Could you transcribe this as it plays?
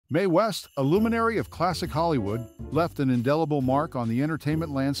Mae West, a luminary of classic Hollywood, left an indelible mark on the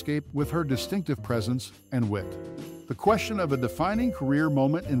entertainment landscape with her distinctive presence and wit. The question of a defining career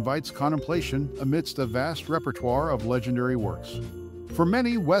moment invites contemplation amidst a vast repertoire of legendary works. For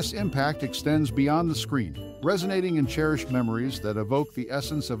many, West's impact extends beyond the screen, resonating in cherished memories that evoke the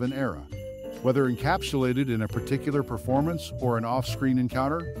essence of an era. Whether encapsulated in a particular performance or an off-screen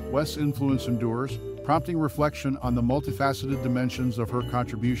encounter, West's influence endures, prompting reflection on the multifaceted dimensions of her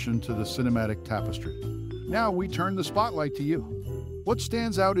contribution to the cinematic tapestry. Now we turn the spotlight to you. What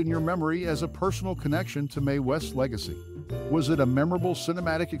stands out in your memory as a personal connection to Mae West's legacy? Was it a memorable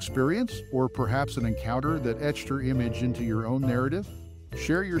cinematic experience, or perhaps an encounter that etched her image into your own narrative?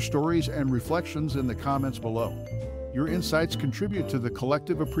 Share your stories and reflections in the comments below. Your insights contribute to the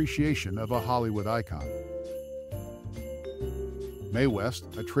collective appreciation of a Hollywood icon. Mae West,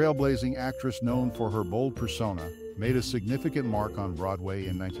 a trailblazing actress known for her bold persona, made a significant mark on Broadway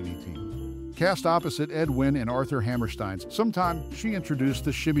in 1918. Cast opposite Ed Wynn and Arthur Hammerstein's Sometime, she introduced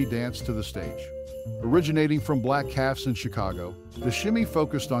the shimmy dance to the stage. Originating from black calves in Chicago, the shimmy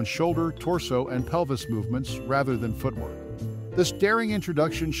focused on shoulder, torso, and pelvis movements rather than footwork. This daring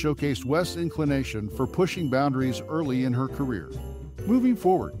introduction showcased West's inclination for pushing boundaries early in her career. Moving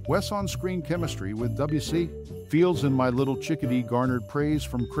forward, West's on-screen chemistry with W.C. Fields and My Little Chickadee garnered praise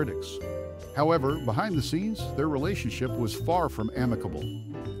from critics. However, behind the scenes, their relationship was far from amicable.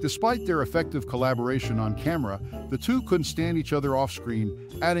 Despite their effective collaboration on camera, the two couldn't stand each other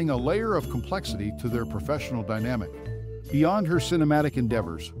off-screen, adding a layer of complexity to their professional dynamic. Beyond her cinematic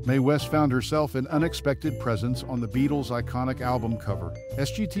endeavors, Mae West found herself an unexpected presence on the Beatles' iconic album cover,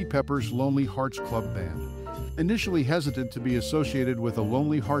 Sgt. Pepper's Lonely Hearts Club Band. Initially hesitant to be associated with a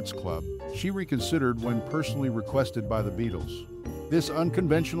Lonely Hearts Club, she reconsidered when personally requested by the Beatles. This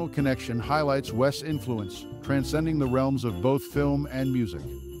unconventional connection highlights West's influence, transcending the realms of both film and music.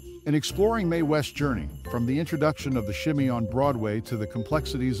 In exploring Mae West's journey, from the introduction of the shimmy on Broadway to the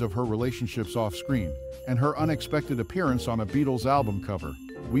complexities of her relationships off-screen, and her unexpected appearance on a Beatles album cover,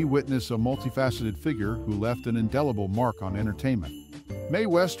 we witness a multifaceted figure who left an indelible mark on entertainment. Mae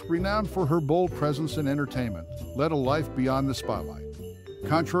West, renowned for her bold presence in entertainment, led a life beyond the spotlight.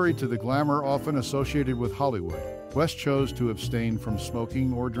 Contrary to the glamour often associated with Hollywood, West chose to abstain from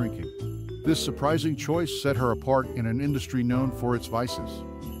smoking or drinking. This surprising choice set her apart in an industry known for its vices.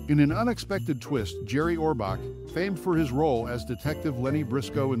 In an unexpected twist, Jerry Orbach, famed for his role as Detective Lenny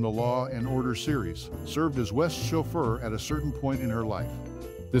Briscoe in the Law and Order series, served as West's chauffeur at a certain point in her life.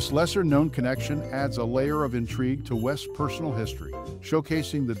 This lesser-known connection adds a layer of intrigue to West's personal history,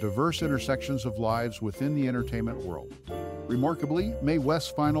 showcasing the diverse intersections of lives within the entertainment world. Remarkably, Mae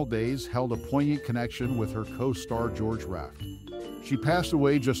West's final days held a poignant connection with her co-star George Raft. She passed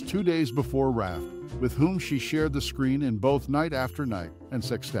away just 2 days before Raft, with whom she shared the screen in both Night After Night and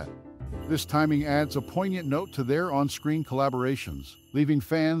Sextette. This timing adds a poignant note to their on-screen collaborations, leaving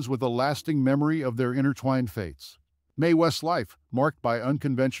fans with a lasting memory of their intertwined fates. Mae West's life, marked by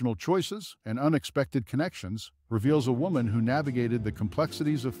unconventional choices and unexpected connections, reveals a woman who navigated the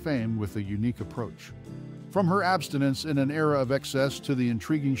complexities of fame with a unique approach. From her abstinence in an era of excess to the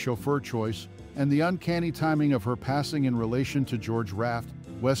intriguing chauffeur choice and the uncanny timing of her passing in relation to George Raft,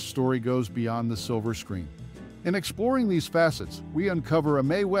 West's story goes beyond the silver screen. In exploring these facets, we uncover a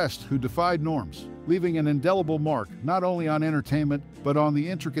Mae West who defied norms, leaving an indelible mark not only on entertainment but on the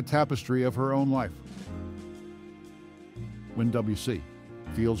intricate tapestry of her own life. When W.C.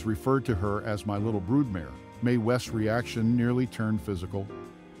 Fields referred to her as my little broodmare, Mae West's reaction nearly turned physical.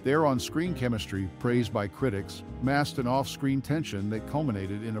 Their on-screen chemistry, praised by critics, masked an off-screen tension that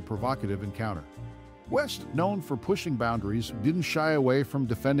culminated in a provocative encounter. West, known for pushing boundaries, didn't shy away from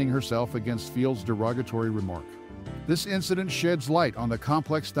defending herself against Fields' derogatory remark. This incident sheds light on the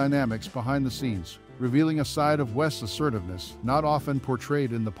complex dynamics behind the scenes, revealing a side of West's assertiveness not often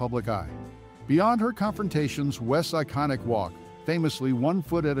portrayed in the public eye. Beyond her confrontations, West's iconic walk, famously 1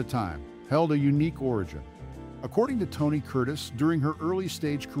 foot at a time, held a unique origin. According to Tony Curtis, during her early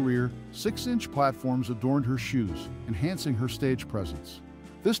stage career, 6-inch platforms adorned her shoes, enhancing her stage presence.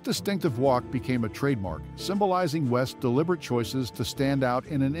 This distinctive walk became a trademark, symbolizing West's deliberate choices to stand out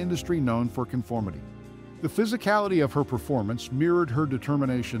in an industry known for conformity. The physicality of her performance mirrored her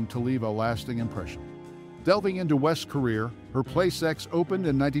determination to leave a lasting impression. Delving into West's career, her play Sex opened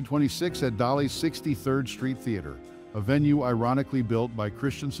in 1926 at Dolly's 63rd Street Theater, a venue ironically built by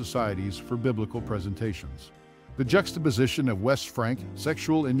Christian societies for biblical presentations. The juxtaposition of West's frank,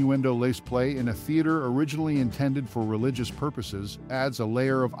 sexual innuendo-laced play in a theater originally intended for religious purposes adds a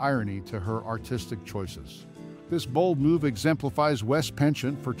layer of irony to her artistic choices. This bold move exemplifies West's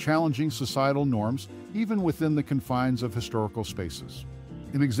penchant for challenging societal norms, even within the confines of historical spaces.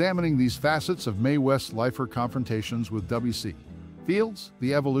 In examining these facets of Mae West's life, her confrontations with W.C. Fields,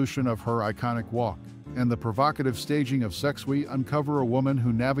 the evolution of her iconic walk, and the provocative staging of Sex, we uncover a woman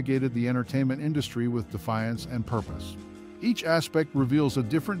who navigated the entertainment industry with defiance and purpose. Each aspect reveals a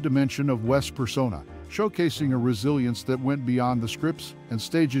different dimension of West's persona, showcasing a resilience that went beyond the scripts and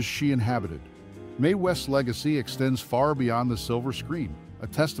stages she inhabited. Mae West's legacy extends far beyond the silver screen, a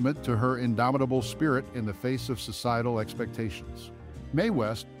testament to her indomitable spirit in the face of societal expectations. Mae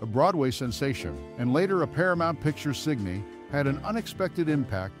West, a Broadway sensation and later a Paramount Pictures signe, had an unexpected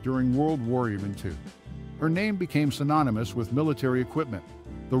impact during World War II. Her name became synonymous with military equipment.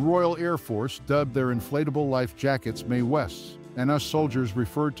 The Royal Air Force dubbed their inflatable life jackets Mae Wests, and us soldiers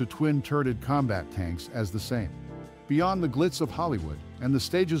referred to twin-turreted combat tanks as the same. Beyond the glitz of Hollywood and the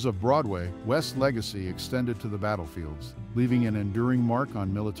stages of Broadway, West's legacy extended to the battlefields, leaving an enduring mark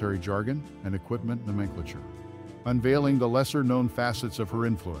on military jargon and equipment nomenclature. Unveiling the lesser-known facets of her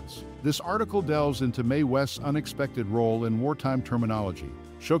influence, this article delves into Mae West's unexpected role in wartime terminology,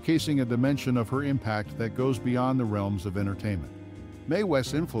 showcasing a dimension of her impact that goes beyond the realms of entertainment. Mae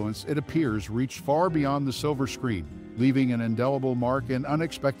West's influence, it appears, reached far beyond the silver screen, leaving an indelible mark in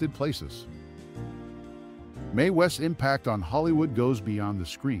unexpected places. Mae West's impact on Hollywood goes beyond the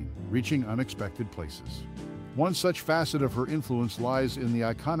screen, reaching unexpected places. One such facet of her influence lies in the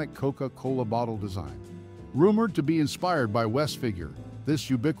iconic Coca-Cola bottle design. Rumored to be inspired by West's figure, this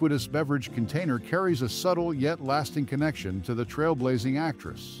ubiquitous beverage container carries a subtle yet lasting connection to the trailblazing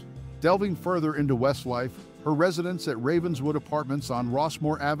actress. Delving further into West's life, her residence at Ravenswood Apartments on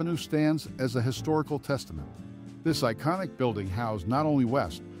Rossmore Avenue stands as a historical testament. This iconic building housed not only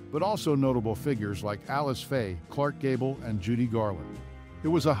West, but also notable figures like Alice Faye, Clark Gable, and Judy Garland. It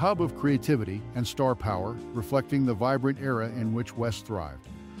was a hub of creativity and star power, reflecting the vibrant era in which West thrived.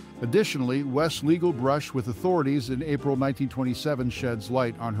 Additionally, West's legal brush with authorities in April 1927 sheds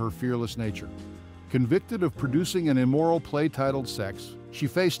light on her fearless nature. Convicted of producing an immoral play titled Sex, she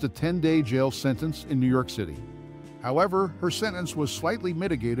faced a 10-day jail sentence in New York City. However, her sentence was slightly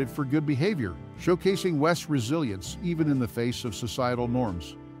mitigated for good behavior, showcasing West's resilience even in the face of societal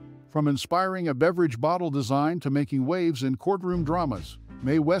norms. From inspiring a beverage bottle design to making waves in courtroom dramas,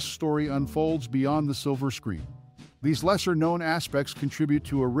 Mae West's story unfolds beyond the silver screen. These lesser-known aspects contribute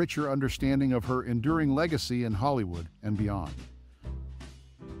to a richer understanding of her enduring legacy in Hollywood and beyond.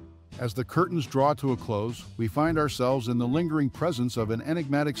 As the curtains draw to a close, we find ourselves in the lingering presence of an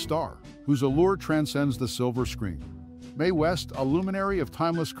enigmatic star, whose allure transcends the silver screen. Mae West, a luminary of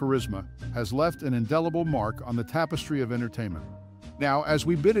timeless charisma, has left an indelible mark on the tapestry of entertainment. Now, as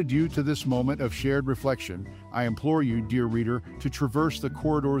we bid adieu to this moment of shared reflection, I implore you, dear reader, to traverse the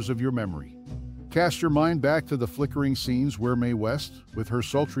corridors of your memory. Cast your mind back to the flickering scenes where Mae West, with her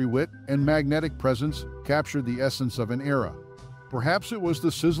sultry wit and magnetic presence, captured the essence of an era. Perhaps it was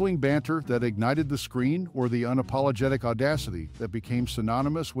the sizzling banter that ignited the screen, or the unapologetic audacity that became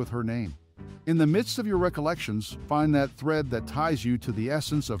synonymous with her name. In the midst of your recollections, find that thread that ties you to the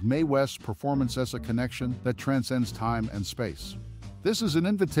essence of Mae West's performance as a connection that transcends time and space. This is an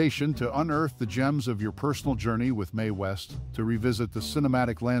invitation to unearth the gems of your personal journey with Mae West, to revisit the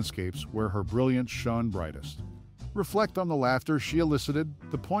cinematic landscapes where her brilliance shone brightest. Reflect on the laughter she elicited,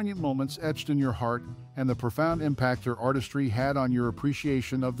 the poignant moments etched in your heart, and the profound impact her artistry had on your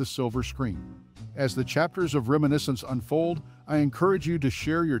appreciation of the silver screen. As the chapters of reminiscence unfold, I encourage you to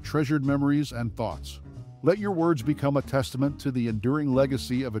share your treasured memories and thoughts. Let your words become a testament to the enduring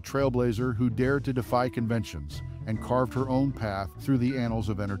legacy of a trailblazer who dared to defy conventions and carved her own path through the annals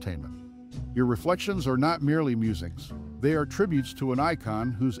of entertainment. Your reflections are not merely musings. They are tributes to an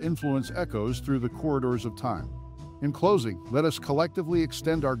icon whose influence echoes through the corridors of time. In closing, let us collectively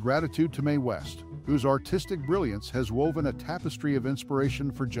extend our gratitude to Mae West, whose artistic brilliance has woven a tapestry of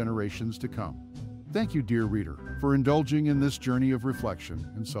inspiration for generations to come. Thank you, dear reader, for indulging in this journey of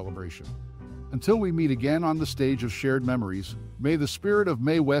reflection and celebration. Until we meet again on the stage of shared memories, may the spirit of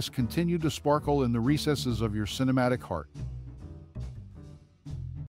Mae West continue to sparkle in the recesses of your cinematic heart.